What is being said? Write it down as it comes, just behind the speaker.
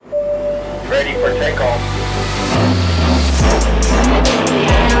Ready for takeoff.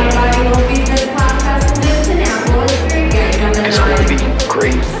 It's going to be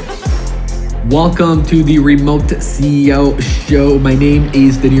great. Welcome to the Remote CEO Show. My name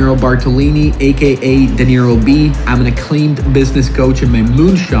is Danilo Bartolini, aka Danilo B. I'm an acclaimed business coach, and my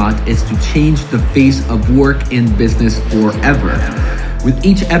moonshot is to change the face of work and business forever. With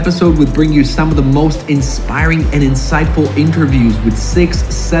each episode, we bring you some of the most inspiring and insightful interviews with 6,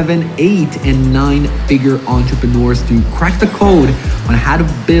 7, 8, and 9-figure entrepreneurs to crack the code on how to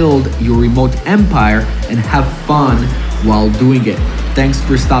build your remote empire and have fun while doing it. Thanks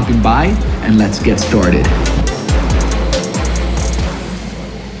for stopping by, and let's get started.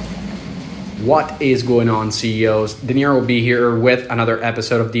 What is going on, CEOs? Danilo will be here with another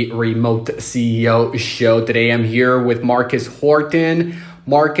episode of the Remote CEO Show. Today I'm here with Marcus Horton.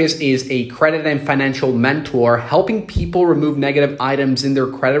 Marcus is a credit and financial mentor, helping people remove negative items in their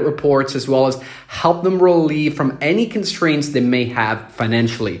credit reports, as well as help them relieve from any constraints they may have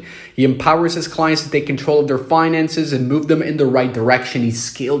financially. He empowers his clients to take control of their finances and move them in the right direction. He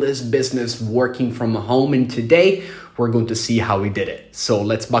scaled his business working from home, and today we're going to see how he did it. So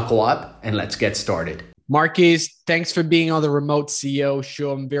let's buckle up and let's get started. Marcus, thanks for being on the Remote CEO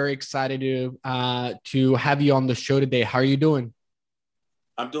Show. I'm very excited to have you on the show today. How are you doing?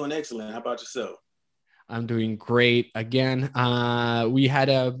 I'm doing excellent. How about yourself? I'm doing great. Again, we had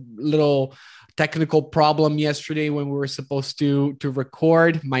a little technical problem yesterday when we were supposed to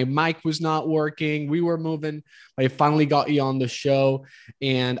record. My mic was not working. We were moving. I finally got you on the show.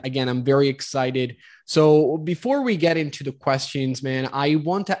 And again, I'm very excited. So before we get into the questions, man, I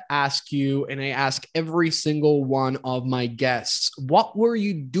want to ask you, and I ask every single one of my guests, what were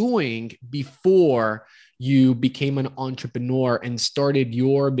you doing before you became an entrepreneur and started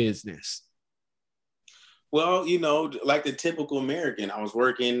your business? Well, you know, like the typical American, I was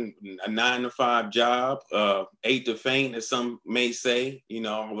working a 9-to-5 job, 8 to faint, as some may say.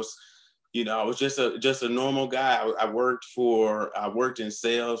 I was just a normal guy. I worked in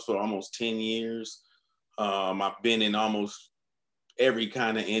sales for almost 10 years. I've been in almost every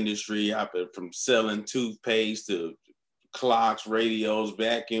kind of industry. I've been from selling toothpaste to clocks, radios,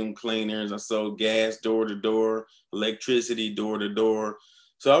 vacuum cleaners. I sold gas door to door, electricity door to door.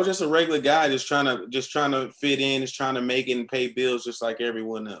 So I was just a regular guy, just trying to fit in, just trying to make it and pay bills just like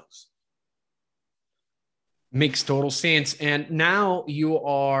everyone else. Makes total sense. And now you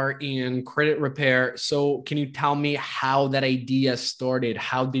are in credit repair. So can you tell me how that idea started?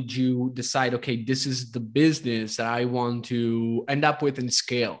 How did you decide, okay, this is the business that I want to end up with and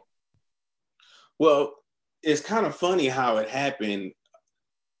scale? Well, it's kind of funny how it happened.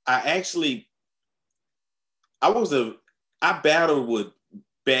 I battled with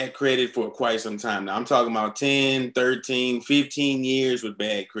bad credit for quite some time now. I'm talking about 10, 13, 15 years with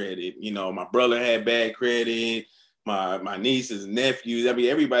bad credit. My brother had bad credit, my nieces and nephews. I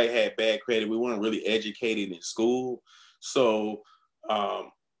mean, everybody had bad credit. We weren't really educated in school. So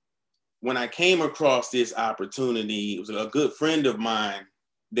when I came across this opportunity, it was a good friend of mine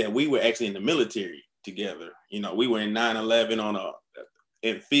that we were actually in the military together. We were in 9/11 on a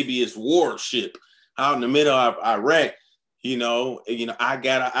amphibious warship out in the middle of Iraq.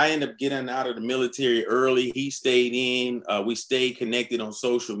 I ended up getting out of the military early. He stayed in. We stayed connected on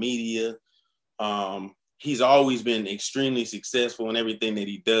social media. He's always been extremely successful in everything that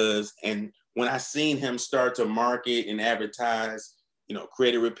he does. And when I seen him start to market and advertise,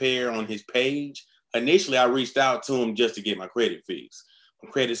 credit repair on his page, initially I reached out to him just to get my credit fixed. My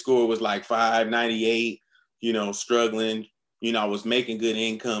credit score was like 598, struggling. I was making good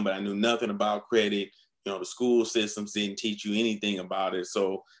income, but I knew nothing about credit. The school systems didn't teach you anything about it.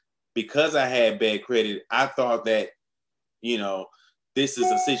 So because I had bad credit, I thought that, this is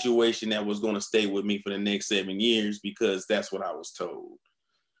a situation that was going to stay with me for the next 7 years because that's what I was told.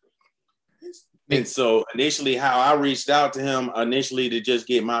 And so initially how I reached out to him to just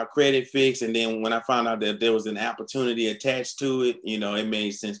get my credit fixed. And then when I found out that there was an opportunity attached to it, it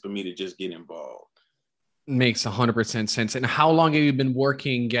made sense for me to just get involved. Makes 100% sense. And how long have you been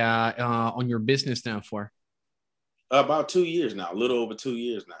working on your business now for? About 2 years now, a little over 2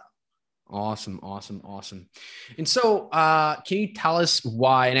 years now. Awesome. And so can you tell us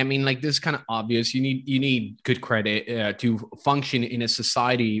why? And I mean, like, this is kind of obvious. You need good credit to function in a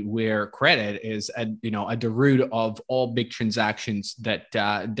society where credit is at the root of all big transactions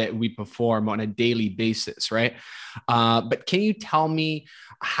that we perform on a daily basis, right? But can you tell me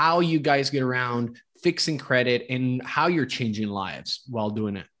how you guys get around fixing credit and how you're changing lives while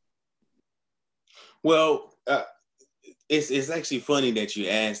doing it? Well, it's actually funny that you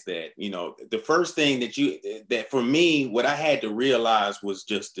asked that. The first thing that for me, what I had to realize was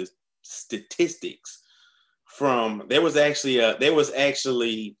just statistics from there was actually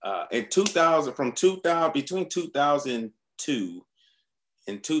in 2000 from 2000 between 2002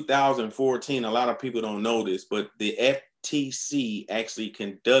 and 2014. A lot of people don't know this, but the FTC actually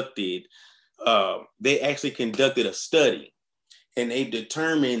conducted a study, and they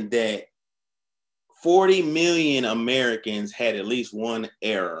determined that 40 million Americans had at least one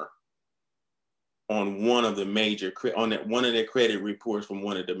error on one of their credit reports from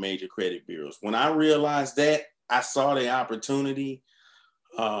one of the major credit bureaus. When I realized that, I saw the opportunity.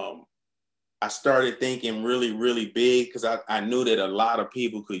 I started thinking really, really big, because I knew that a lot of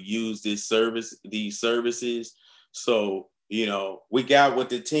people could use these services. So, we got with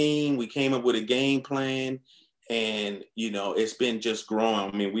the team, we came up with a game plan, and, it's been just growing.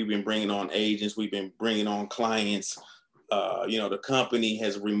 I mean, we've been bringing on agents, we've been bringing on clients. The company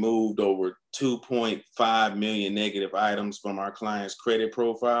has removed over 2.5 million negative items from our clients' credit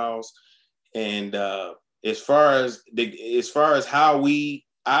profiles. And as far as how we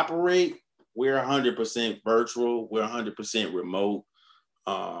operate, we're 100% virtual. We're 100% remote.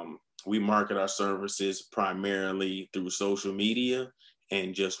 We market our services primarily through social media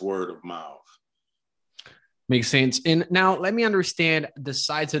and just word of mouth. Makes sense. And now let me understand the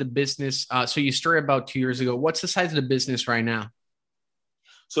size of the business. So you started about 2 years ago. What's the size of the business right now?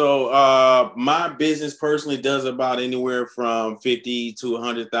 So my business personally does about anywhere from $50,000 to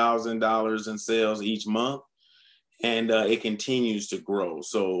 $100,000 in sales each month, and it continues to grow.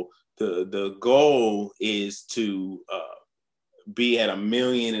 So the goal is to be at $1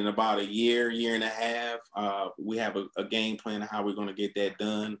 million in about a year and a half. We have a game plan of how we're going to get that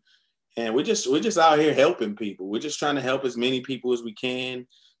done. And we're just out here helping people. We're just trying to help as many people as we can,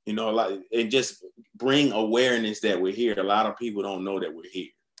 and just bring awareness that we're here. A lot of people don't know that we're here.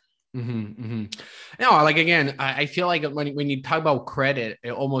 Mm-hmm, mm-hmm. No, again, I feel like when you talk about credit,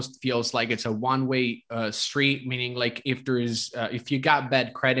 it almost feels like it's a one-way street, meaning like if you got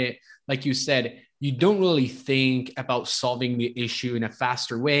bad credit, like you said, you don't really think about solving the issue in a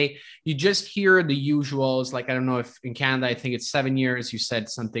faster way. You just hear the usuals. Like, I don't know if in Canada, I think it's 7 years. You said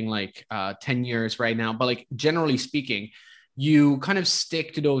something like 10 years right now. But like, generally speaking, you kind of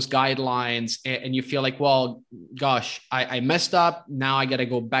stick to those guidelines and you feel like, well, gosh, I messed up. Now I got to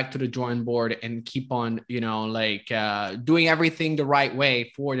go back to the drawing board and keep on, doing everything the right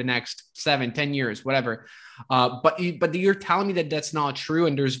way for the next 7-10 years, whatever. But you're telling me that that's not true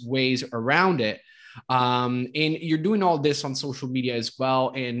and there's ways around it. And you're doing all this on social media as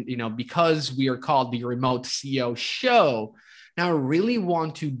well. And, because we are called the Remote CEO Show, now I really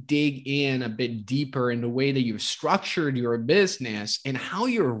want to dig in a bit deeper in the way that you've structured your business and how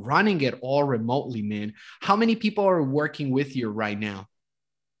you're running it all remotely, man. How many people are working with you right now?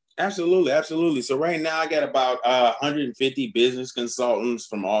 Absolutely. So right now I got about 150 business consultants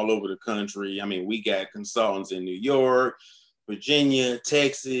from all over the country. I mean, we got consultants in New York, Virginia,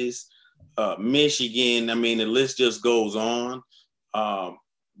 Texas, Michigan. I mean, the list just goes on.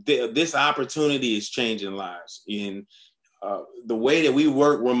 This opportunity is changing lives. In the way that we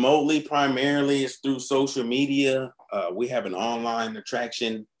work remotely primarily is through social media. We have an online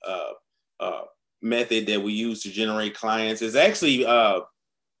attraction method that we use to generate clients. It's actually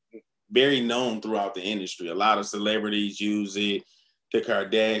very known throughout the industry. A lot of celebrities use it. The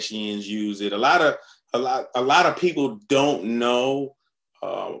Kardashians use it. A lot of people don't know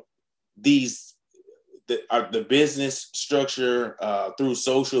the business structure through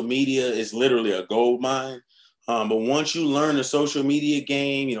social media is literally a gold mine. But once you learn the social media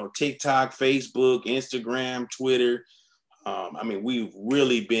game, TikTok, Facebook, Instagram, Twitter, I mean, we've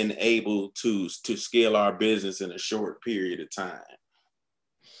really been able to scale our business in a short period of time.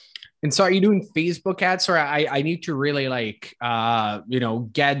 And so are you doing Facebook ads, or I need to really get, the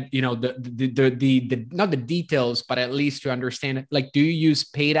not the details, but at least to understand it. Like, do you use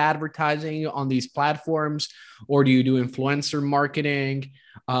paid advertising on these platforms, or do you do influencer marketing?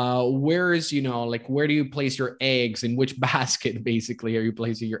 Where do you place your eggs, in which basket basically are you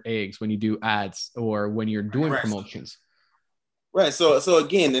placing your eggs when you do ads or when you're doing promotions? Right. So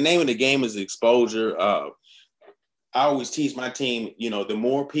again, the name of the game is exposure. I always teach my team, the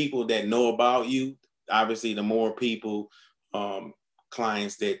more people that know about you, obviously, the more people,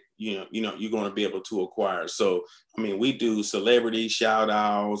 clients that, you're going to be able to acquire. So, I mean, we do celebrity shout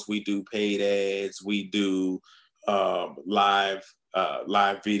outs, we do paid ads, we do live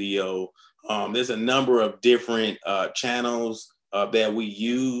video. There's a number of different channels that we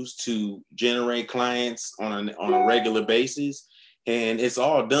use to generate clients on a regular basis. And it's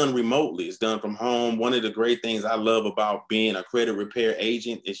all done remotely. It's done from home. One of the great things I love about being a credit repair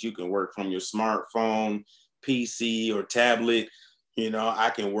agent is you can work from your smartphone, PC, or tablet.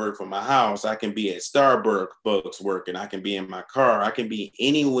 I can work from my house. I can be at Starbucks working. I can be in my car. I can be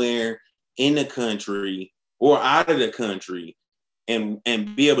anywhere in the country or out of the country and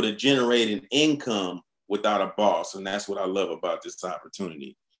be able to generate an income without a boss. And that's what I love about this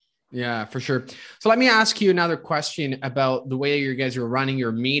opportunity. Yeah, for sure. So let me ask you another question about the way you guys are running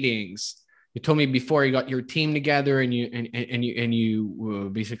your meetings. You told me before you got your team together and you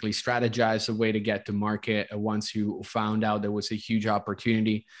basically strategized a way to get to market once you found out there was a huge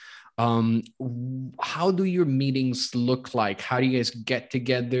opportunity. How do your meetings look like? How do you guys get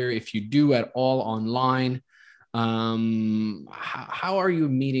together? If you do at all online, how are your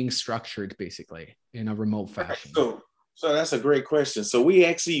meetings structured basically in a remote fashion? So that's a great question. So we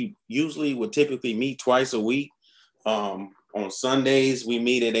actually usually would typically meet twice a week. On Sundays, we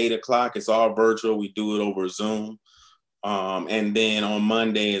meet at 8:00. It's all virtual. We do it over Zoom. And then on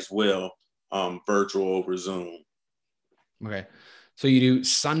Monday as well, virtual over Zoom. Okay. So you do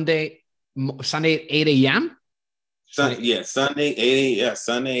Sunday at 8 a.m.? Sunday,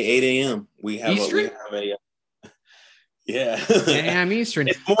 8 a.m. We have Eastern? Yeah. 10 a.m. Eastern.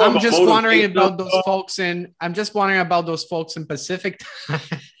 I'm just wondering about those folks in Pacific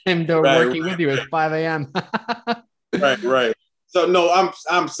time. They're working with you at 5 a.m. Right. So no,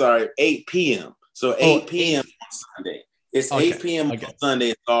 I'm sorry, 8 p.m. So 8 p.m. on Sunday. It's 8 p.m. on Sunday.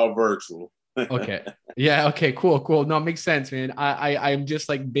 It's all virtual. Okay. Yeah. Okay. Cool. No, it makes sense, man. I'm just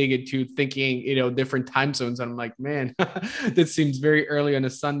like big into thinking, different time zones. And I'm like, man, that seems very early on a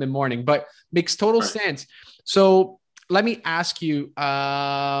Sunday morning, but makes total sense. So let me ask you,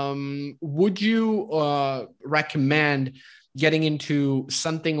 would you recommend getting into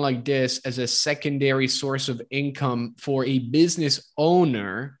something like this as a secondary source of income for a business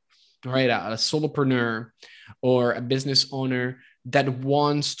owner, right? A solopreneur or a business owner that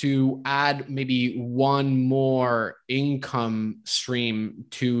wants to add maybe one more income stream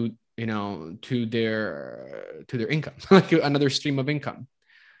to their income, like another stream of income.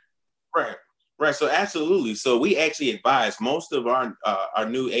 Right. So absolutely. So we actually advise most of our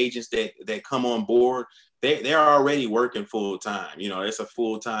new agents that come on board. They're already working full time. It's a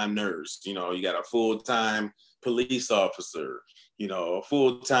full time nurse. You got a full time police officer. A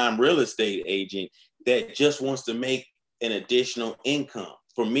full time real estate agent that just wants to make an additional income.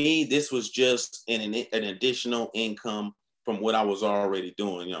 For me, this was just an additional income from what I was already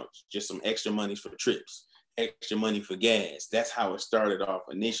doing. Just some extra money for trips, extra money for gas. That's how it started off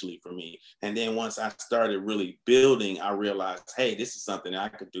initially for me. And then once I started really building, I realized, hey, this is something I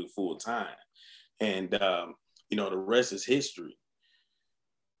could do full time. And, the rest is history.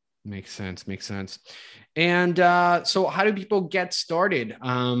 Makes sense. And so how do people get started?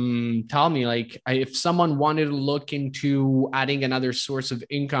 Tell me, like, if someone wanted to look into adding another source of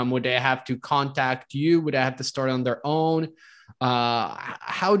income, would they have to contact you? Would they have to start on their own?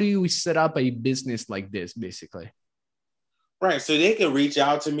 How do you set up a business like this, basically? Right. So they can reach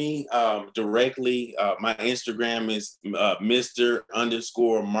out to me directly. My Instagram is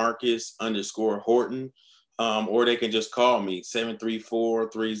Mr._Marcus_Horton. Or they can just call me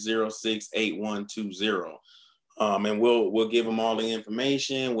 734-306-8120. And we'll give them all the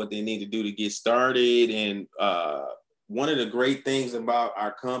information, what they need to do to get started. And one of the great things about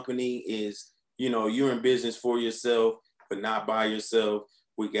our company is, you're in business for yourself, but not by yourself.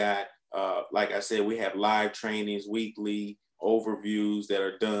 We got, like I said, we have live trainings weekly, overviews that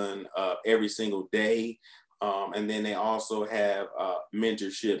are done every single day. And then they also have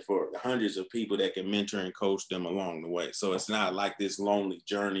mentorship for hundreds of people that can mentor and coach them along the way. So it's not like this lonely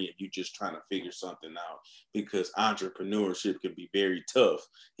journey if you're just trying to figure something out, because entrepreneurship can be very tough.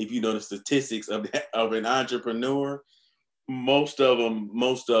 If you know the statistics of an entrepreneur, most of them,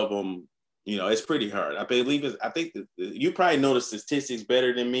 it's pretty hard. I think you probably know the statistics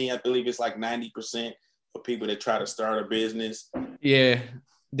better than me. I believe it's like 90% of people that try to start a business. Yeah.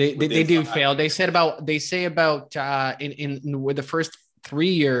 They do fail. They say about in with the first 3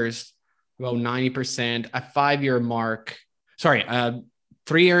 years, about 90%, a 5-year mark. 3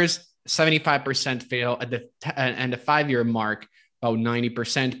 years, 75% fail and the 5-year mark, about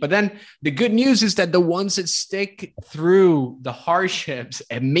 90%. But then the good news is that the ones that stick through the hardships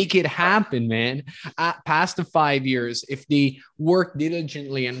and make it happen, man, past the 5 years, if they work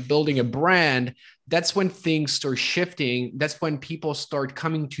diligently and building a brand, that's when things start shifting. That's when people start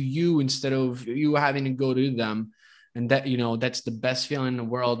coming to you instead of you having to go to them. And that, that's the best feeling in the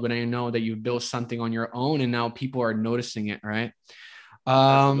world, when I know that you built something on your own and now people are noticing it, right?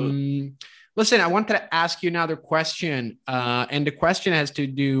 Listen, I wanted to ask you another question. And the question has to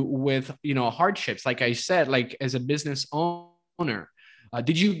do with, hardships. Like I said, like as a business owner,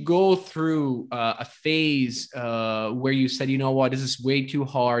 Did you go through a phase where you said, you know what, this is way too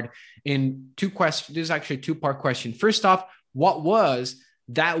hard? And two questions. This is actually a two-part question. First off, what was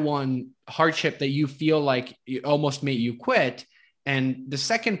that one hardship that you feel like it almost made you quit? And the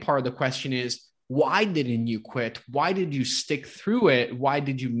second part of the question is, why didn't you quit? Why did you stick through it? Why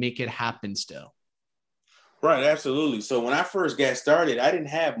did you make it happen still? Right, absolutely. So when I first got started, I didn't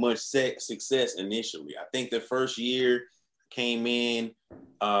have much success initially. I think the first year came in,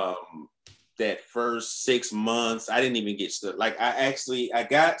 that first 6 months, I didn't even get started. Like I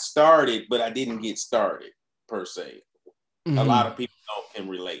got started, but I didn't get started per se. Mm-hmm. A lot of people can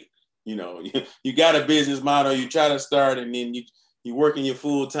relate. You know, you got a business model, you try to start, and then you work in your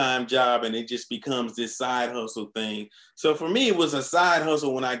full-time job, and it just becomes this side hustle thing. So for me, it was a side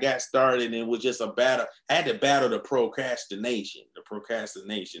hustle when I got started, and it was just a battle. I had to battle the procrastination.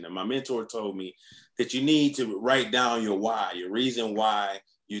 And my mentor told me that you need to write down your why, your reason why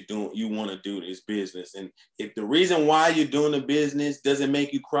you want to do this business. And if the reason why you're doing the business doesn't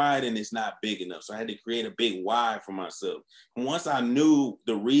make you cry, then it's not big enough. So I had to create a big why for myself. And once I knew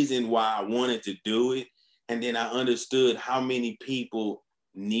the reason why I wanted to do it, and then I understood how many people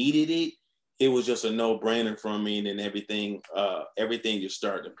needed it, it was just a no-brainer for me. And then everything just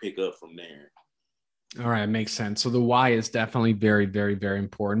started to pick up from there. All right, makes sense. So the why is definitely very, very, very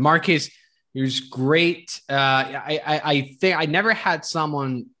important. Marcus, it was great. I think I never had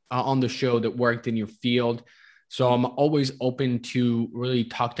someone on the show that worked in your field. So I'm always open to really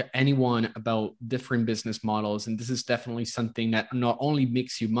talk to anyone about different business models. And this is definitely something that not only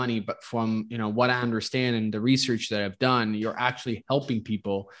makes you money, but from, you know, what I understand and the research that I've done, you're actually helping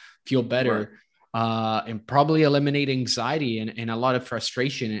people feel better, right, and probably eliminate anxiety and a lot of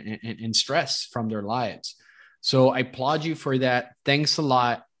frustration and stress from their lives. So I applaud you for that. Thanks a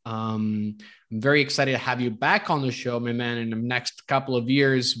lot. I'm very excited to have you back on the show, my man, in the next couple of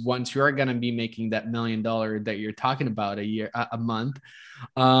years, once you're going to be making that $1 million that you're talking about a month.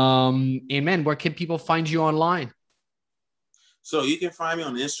 And man, where can people find you online? So you can find me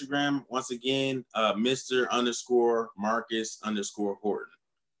on Instagram. Once again, Mr._Marcus_Horton on Instagram.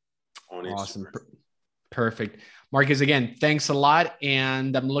 Awesome. Perfect. Marcus, again, thanks a lot.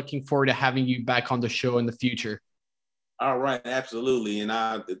 And I'm looking forward to having you back on the show in the future. All right, absolutely. And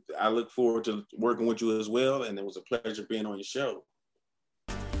I look forward to working with you as well. And it was a pleasure being on your show.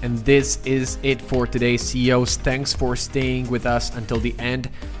 And this is it for today, CEOs. Thanks for staying with us until the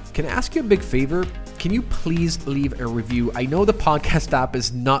end. Can I ask you a big favor? Can you please leave a review? I know the podcast app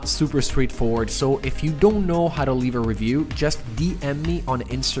is not super straightforward, so if you don't know how to leave a review, just DM me on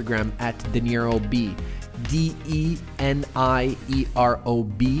Instagram at DeNieroB. DENIEROB,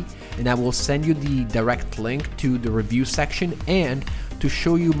 and I will send you the direct link to the review section. And to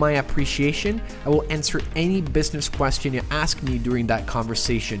show you my appreciation, I will answer any business question you ask me during that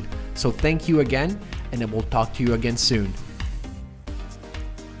conversation. So thank you again, and I will talk to you again soon.